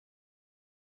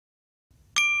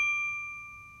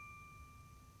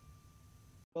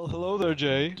Well, hello there,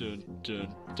 Jay. Dun, dun,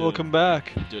 dun, Welcome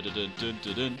back. Dun, dun, dun, dun,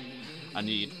 dun, dun. I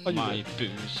need Oh, you my did.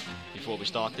 booze before we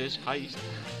start this heist.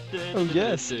 Oh,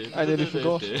 yes, I nearly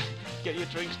forgot. Get your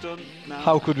drinks done now.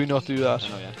 How could we not do that? I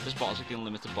know, yeah. This bottle's like an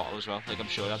unlimited bottle as well. Like, I'm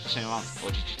sure you have the same amount.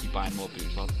 Or do you just keep buying more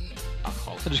booze, lad?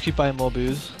 Alcohol. I just keep buying more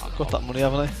booze. Alcohol. Got that money,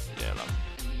 haven't I? Yeah, lad.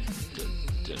 Dun,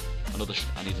 dun.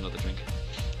 I need another drink.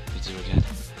 Me too again.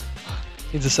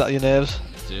 Need to settle your nerves.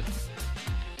 Me too.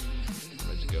 I'm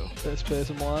ready to go. Let's play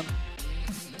some wine.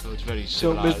 Oh, it's very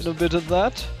Don't miss civilized. no bit of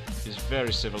that. It's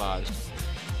very civilized.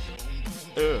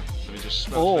 Let me just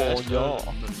smell Oh, first. yeah.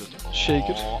 Let me just Shake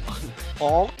it.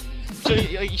 Oh. So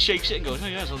he shakes it and goes, oh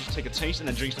yes, I'll just take a taste, and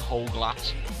then drinks the whole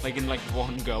glass, like in like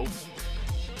one go.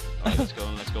 Alright, let's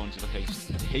go into the haste.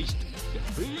 The haste.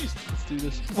 The haste. Let's do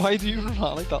this. Why do you run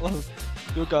around like that, lad?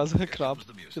 Your guy's like a crab.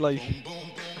 You're like,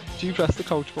 do you press the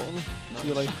couch button? So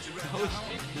you're like, Oh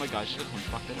my gosh, she's got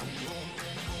hunchback there.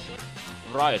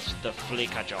 Right, the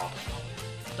FLEECA job.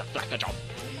 The FLEECA job.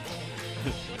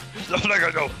 the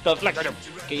FLEECA job. The FLEECA job.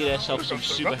 Get yourself some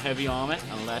super heavy armor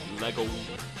and let Lego.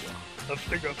 The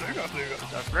FLEECA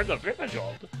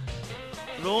job.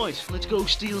 Right, let's go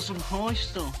steal some high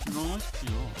stuff, right?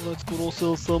 Yeah. Let's go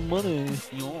sell some money.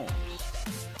 Yeah.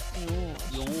 Yeah.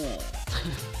 Yeah.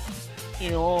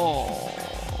 Yeah.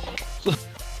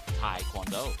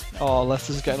 Taekwondo. No. Oh,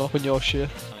 Lester's getting up in your shit.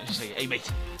 I just say, hey mate,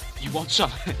 you want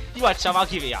some? You want some? I'll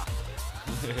give it ya.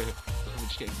 I'm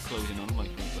just getting closing on. I'm like,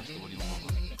 Lester, what do you want?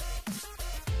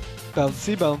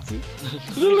 Bouncy, bouncy.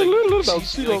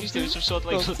 He's doing some sort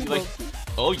of like, something like,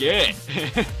 oh yeah.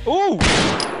 Oh!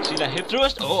 See that hip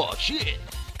thrust? Oh shit.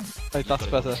 Right, that's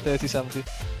better. 30-70.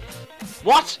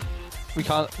 What? We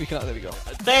can't, there we go.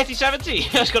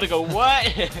 30-70? I was gonna go, what?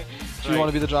 Do you want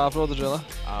to be the driver or the driller?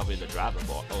 I'll be the driver,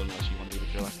 but unless you want to be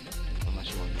the driller. Unless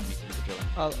you want me to be the driller.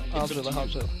 I'll It's up driller, to I'll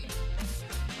you. driller.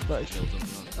 Right. Drill them,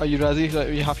 Are you ready?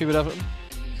 Are you happy with everything?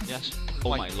 Yes. Oh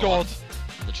my God. lord.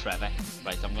 The Trevor.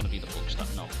 Right, I'm gonna be the bug star.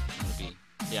 No, I'm gonna be.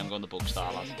 Yeah, I'm going the bug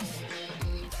star, lad.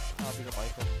 I'll be the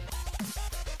Michael.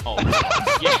 Oh,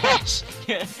 yes!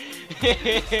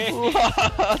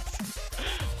 What?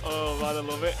 Oh man, I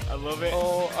love it. I love it.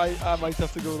 Oh, I might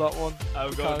have to go that one.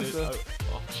 I'm The going to. character.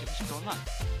 Oh shit, what's going on?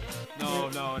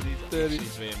 No, I need to be I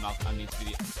need to be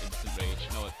the instant rage.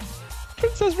 No,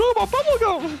 Princess Robot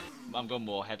Bubblegum! I'm going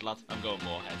more head, lad. I'm going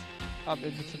more head. I'm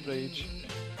instant rage.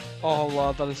 Oh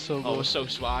lad, that is so good. Oh, we're so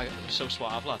suave,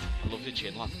 lad. I love your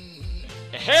chin, lad.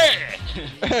 Hey!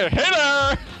 Hey there!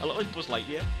 I look like Buzz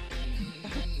Lightyear.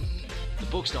 The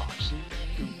bug stars.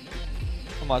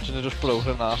 Imagine it just broke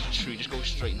in half. True, just go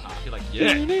straight in half. You're like,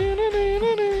 yeah.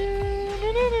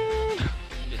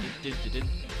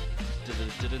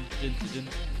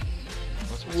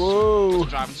 Whoa. What's the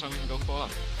driving song we can go for?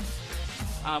 Lad?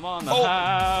 I'm on the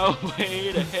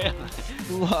highway to hell.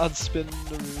 Lad, spin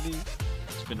the Rooney.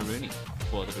 Spin a Rooney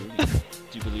for the Rooney.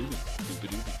 Doobaloo,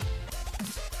 doobaloo.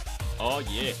 Oh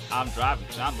yeah, I'm driving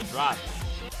because I'm the driver.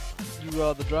 You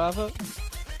are the driver.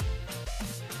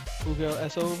 Move your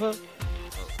ass over.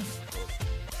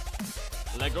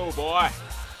 Let go, boy. I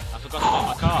forgot about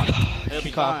my car. It'll be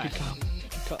Keep calm, fine. keep calm,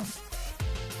 keep calm.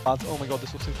 Lad, oh my god,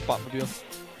 this looks like the Batmobile.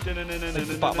 Like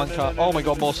the Batman car. Oh my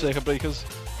god, more circuit breakers.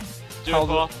 Do it,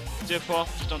 Paul. Do it, Paul.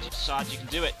 Just don't touch the side. You can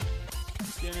do it.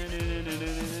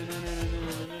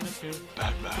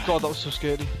 God, that was so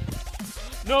scary.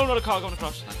 No, not a car going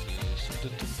across. Thank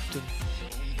you.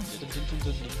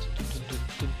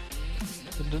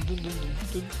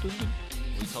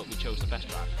 We chose the best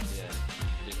drive for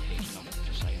the occasion. I'm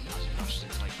just saying, as it crashes,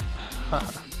 it's like.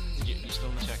 You still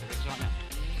in the circuit breakers, aren't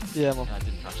you? Yeah, man. I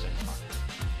didn't crash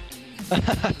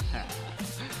then.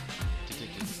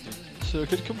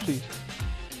 Circuit complete.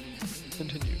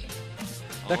 Continue.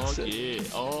 Next Oh yeah,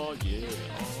 oh yeah,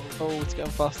 oh. Oh, it's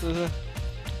getting faster, is it?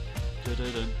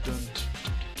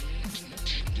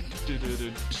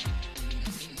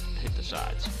 Hit the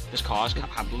sides. This car's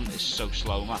handling is so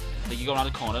slow, man. Like you go around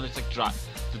the corner and it's like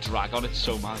the drag on it's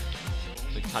so mad.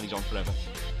 It's like carries on forever.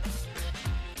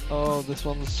 Oh, this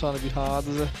one's trying to be hard,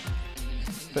 is it?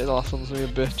 Bet the last one's gonna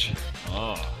be a bitch.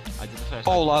 Oh, I did the first.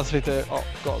 Oh, lads, right there. Oh,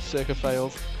 God, circuit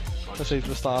failed. Let's say to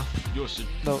the start. You're so...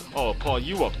 No. Oh, Paul,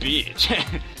 you a bitch.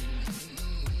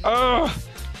 Oh!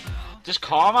 This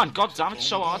car, man, god damn, it's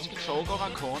so hard to control going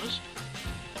around corners.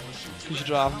 Because you're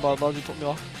driving bad, lad, you put me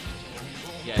off.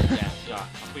 Yeah. I'll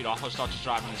put it off, I'll start just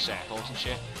driving in circles and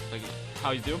shit. Like,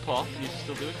 how you doing, Paul? You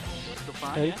still doing it? Still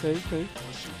fine, Hey, yeah? hey.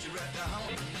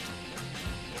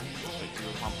 Straight to the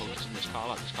lampposts in this car,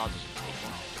 like, this car doesn't take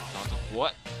one.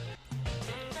 What?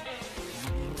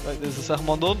 Right, there's the second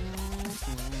one done.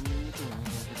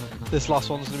 This last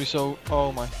one's gonna be so.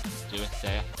 Oh my. Do it,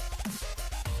 there.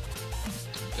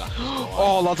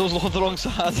 Oh, lad, I was looking at the wrong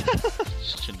side.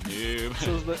 Such a noob.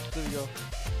 So there we go.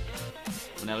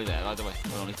 We're nearly there, by the way.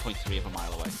 We're only 0.3 of a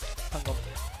mile away. Hang on.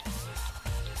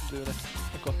 I'm doing it.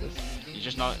 I've got this. You're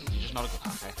just not a good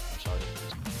hacker. I'm sorry.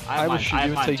 I will shoot you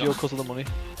and take you done. because of the money.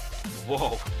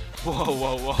 Whoa.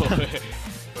 Whoa.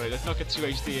 Right, let's not get too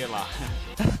HD here, lad.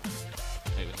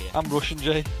 Over here. I'm Russian,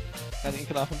 Jay. Anything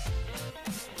can happen. I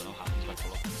don't know what happens if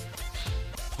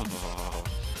I pull up.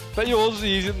 Bet yours is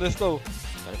easy in this though.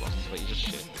 Bet it wasn't, but you just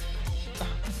shit.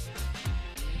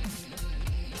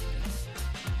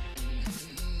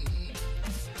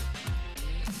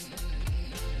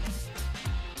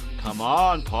 Come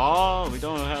on, Paul. We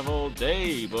don't have all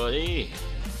day, buddy.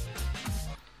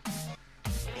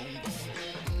 The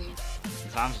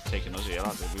time's taking us here,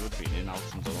 lads. We would have been in out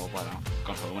and done all by now.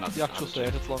 Gone home and had The actual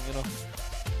circuit's long, you know.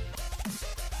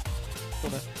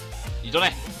 Done it. You done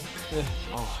it? Yeah.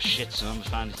 Oh shit, son, I'm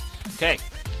found it. Okay.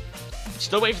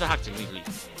 Still waiting for the hack to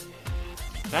leave.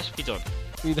 That should be done.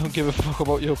 We don't give a fuck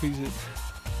about your PC.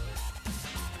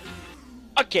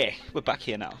 Okay, we're back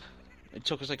here now. It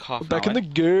took us like half an hour. Back in the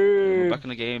game. We're back in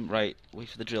the game. Right, wait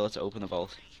for the driller to open the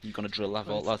vault. You gonna drill that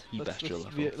vault, lad? You best drill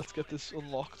that vault. Let's get this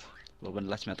unlocked. Well, then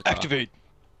let's make the car. Activate.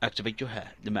 Activate your hair.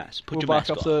 The mask. Put We're your back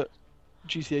mask after on.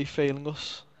 GTA failing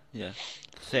us. Yeah.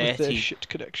 With their shit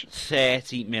connection.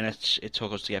 30 minutes it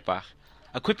took us to get back.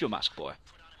 Equip your mask, boy.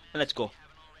 And let's go.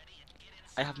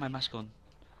 I have my mask on.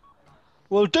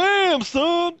 Well, damn,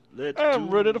 son! Let's I'm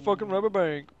go. ready to fucking rob a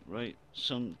bank. Right,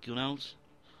 son, gun out.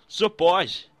 Sup,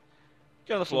 boys?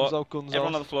 Get on the floor. Guns out, guns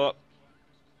Everyone out. on the floor.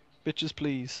 Bitches,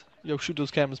 please. Yo, shoot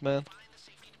those cameras, man.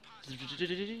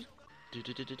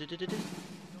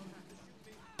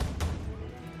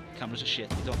 Cameras are shit.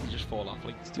 They don't just fall off.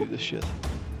 Like, Let's do this shit.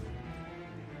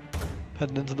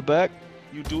 Heading into the back.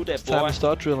 you do that, It's time boy. to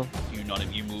start drilling.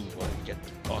 You move. Boy. You get.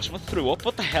 Oh, someone threw up.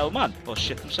 What the hell, man? Or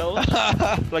shit themselves.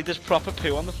 Like there's proper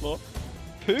poo on the floor.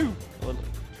 Poo! Well,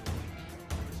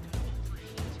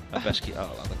 I best keep. Oh,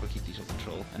 I'll have to keep these under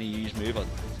control. Any use move, I'll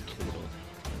kill it all.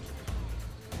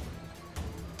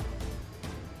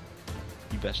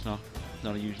 You best not.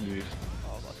 Not a use move.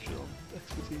 Oh, that drill.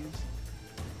 Expertise.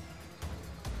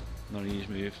 Not a use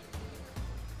move.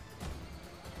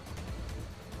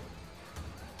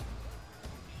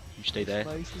 You stay there.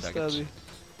 Nice and Seconds. steady.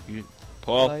 You,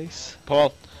 Paul. Nice.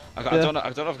 Paul. I Yeah. don't know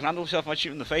if I can handle myself. I might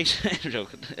shoot in the face. I'm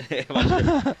joking.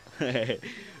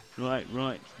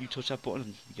 Right. You touch that button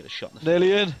and you get a shot in the face.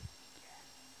 Nearly in.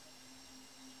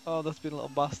 Oh, that's been a little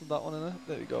bastard, that one, innit?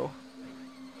 There we go.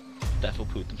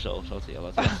 Definitely pooped themselves. I'll tell you.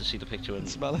 I'll have to see the picture and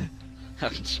Smell it. I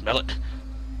can smell it.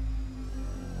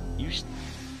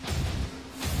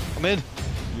 I'm in.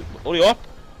 Hurry up!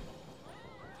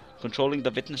 Controlling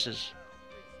the witnesses.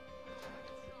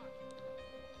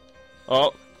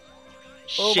 Oh.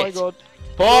 Oh Shit. my god.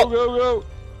 Paul! Go.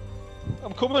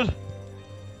 I'm coming.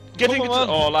 Get Come in on, control. man.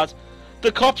 Oh, lads.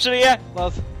 The cops are here!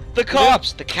 Lad. The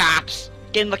cops! The cops!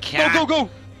 Get in the car! Go.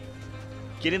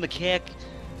 Get in the car!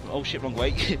 Oh shit, wrong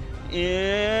way.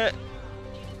 Yeah.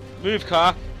 Move,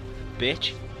 car.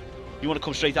 Bitch. You want to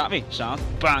come straight at me? Sound.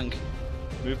 Bang.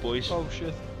 Move, boys. Oh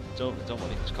shit. Don't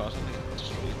worry, this car's not going to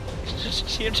destroy you. Just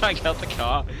see him try and get out the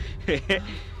car.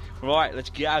 Right, let's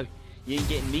go. You ain't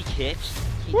getting me, kids.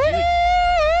 Woo! We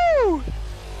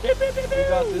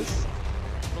got this.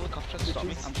 All the cops trying to stop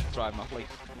me. I'm just driving off like.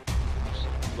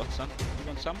 You want some?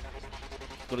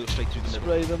 Gotta go straight through the middle.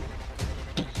 Spray them.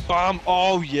 Bam!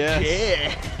 Oh yes.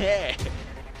 Yeah.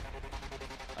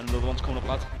 And another one's coming up,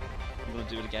 lad. I'm gonna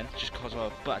do it again, just cause I'm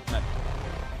a bad man.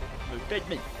 I'm a bad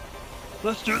man.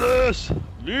 Let's do this.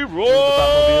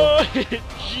 Leroy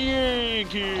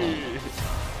Jenkins.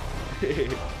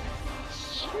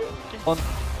 On.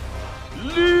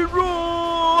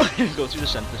 Leroy. Go through the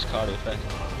centre of this car effect.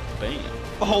 Bang.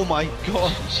 Oh my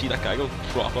god. You see that guy go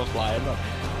proper flying, man.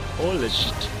 Holy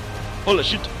shit. What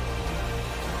he's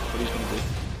gonna do?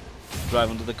 Drive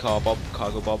under the cargo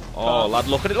bob. Oh, lad,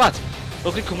 look at it, lad.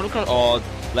 Look at it coming across. Oh,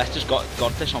 Leicester's got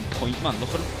this on point, man. Look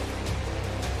at him.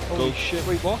 Holy shit,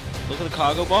 wait, what? Look at the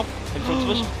cargo bob in front of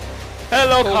us.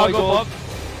 Hello, Oh my cargo God. bob.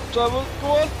 Driver, go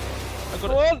on. I got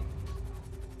Go it. on.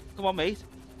 Come on, mate.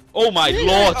 Oh my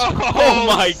Yeah. lord. Oh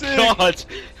my Sick. god.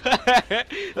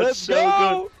 That's Let's so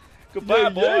go. good. Goodbye, Yeah.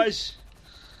 boys.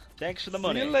 Thanks for the See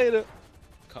money. you later.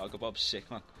 Cargo Bob's sick,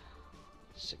 man.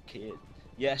 Sick kid.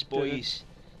 Yes, boys.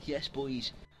 Yes,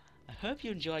 boys. I hope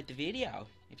you enjoyed the video.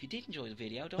 If you did enjoy the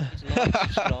video, don't forget to like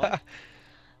and subscribe.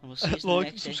 And we'll see you in the Like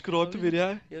next and subscribe to the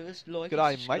video. Yeah, just like G'day,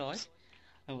 and subscribe. mates.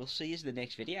 And we'll see you in the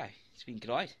next video. It's been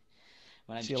great.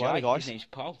 My name's See you Jay. later, guys. His name's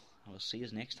Paul. And we'll see you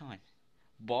next time.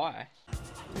 Bye.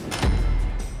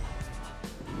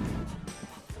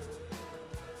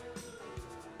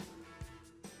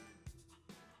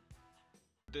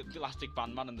 the elastic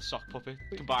bandman and the sock puppet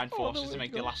combine forces to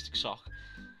make the elastic sock.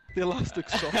 The elastic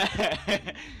sock.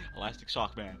 Elastic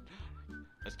sock, man.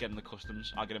 Let's get in the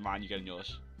customs. I'll get in mine, you get in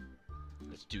yours.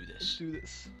 Let's do this. Let's do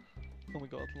this. Oh my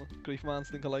god, look. Grief mans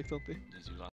think alike, don't they? Let's do that.